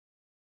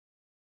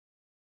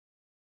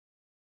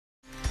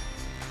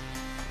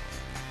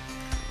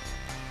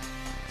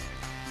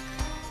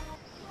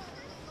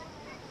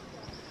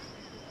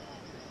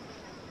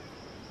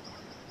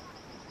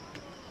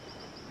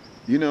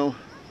You know,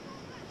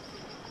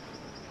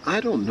 I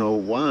don't know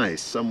why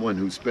someone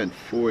who spent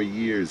 4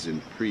 years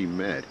in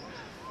pre-med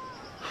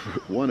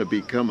would want to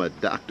become a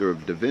doctor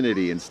of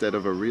divinity instead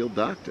of a real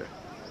doctor.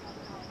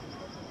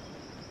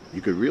 You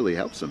could really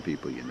help some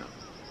people, you know.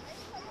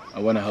 I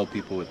want to help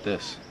people with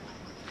this.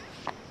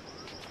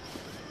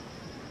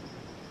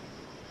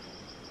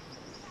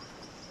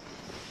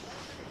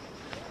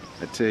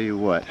 I tell you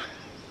what,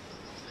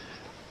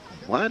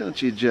 why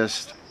don't you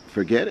just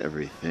forget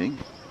everything?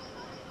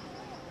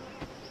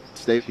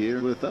 Stay here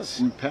with us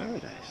in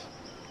paradise.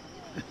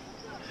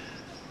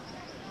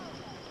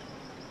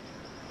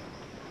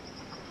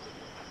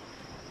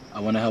 I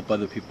want to help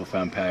other people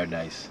find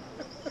paradise.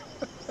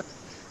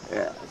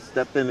 Yeah,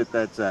 step in at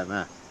that time,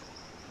 huh?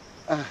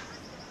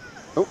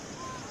 Oh,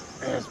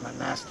 there's my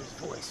master's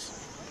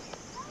voice.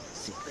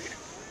 See you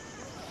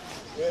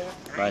later.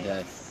 Bye,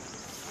 Dad.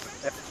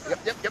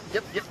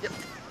 Yep.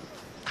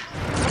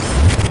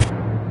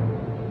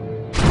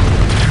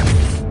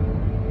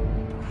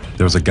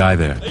 There was a guy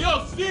there. Hey,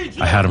 yo,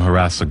 CJ! I had him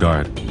harass the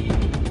guard.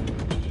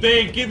 They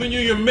ain't giving you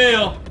your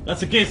mail.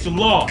 That's against the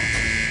law.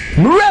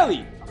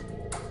 Really?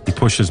 He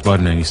pushed his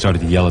button and he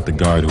started to yell at the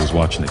guard who was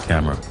watching the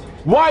camera.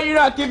 Why are you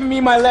not giving me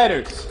my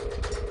letters?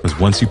 Because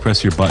once you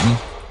press your button,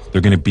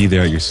 they're going to be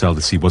there at your cell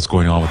to see what's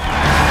going on with you.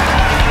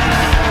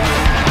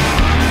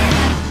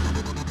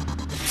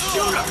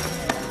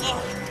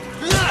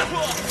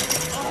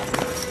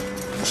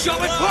 Shot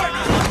my partner!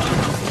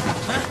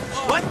 Huh?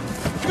 What?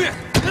 Come here!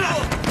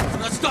 I'm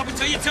not stopping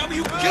until you tell me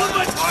who killed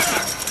my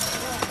partner!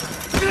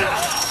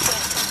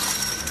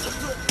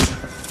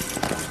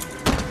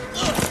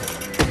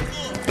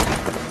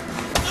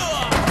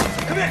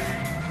 Come here!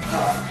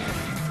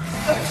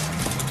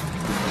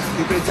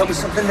 You gonna tell me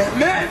something that...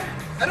 Man!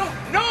 I don't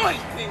know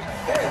anything!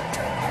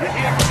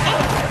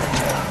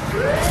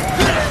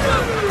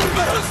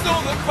 Who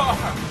stole the car?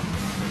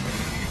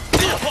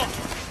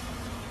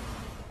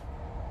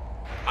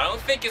 I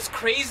don't think it's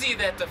crazy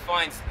that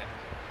defines them.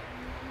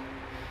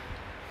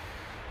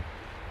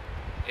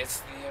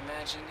 It's the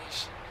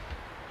imagination.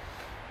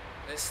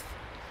 This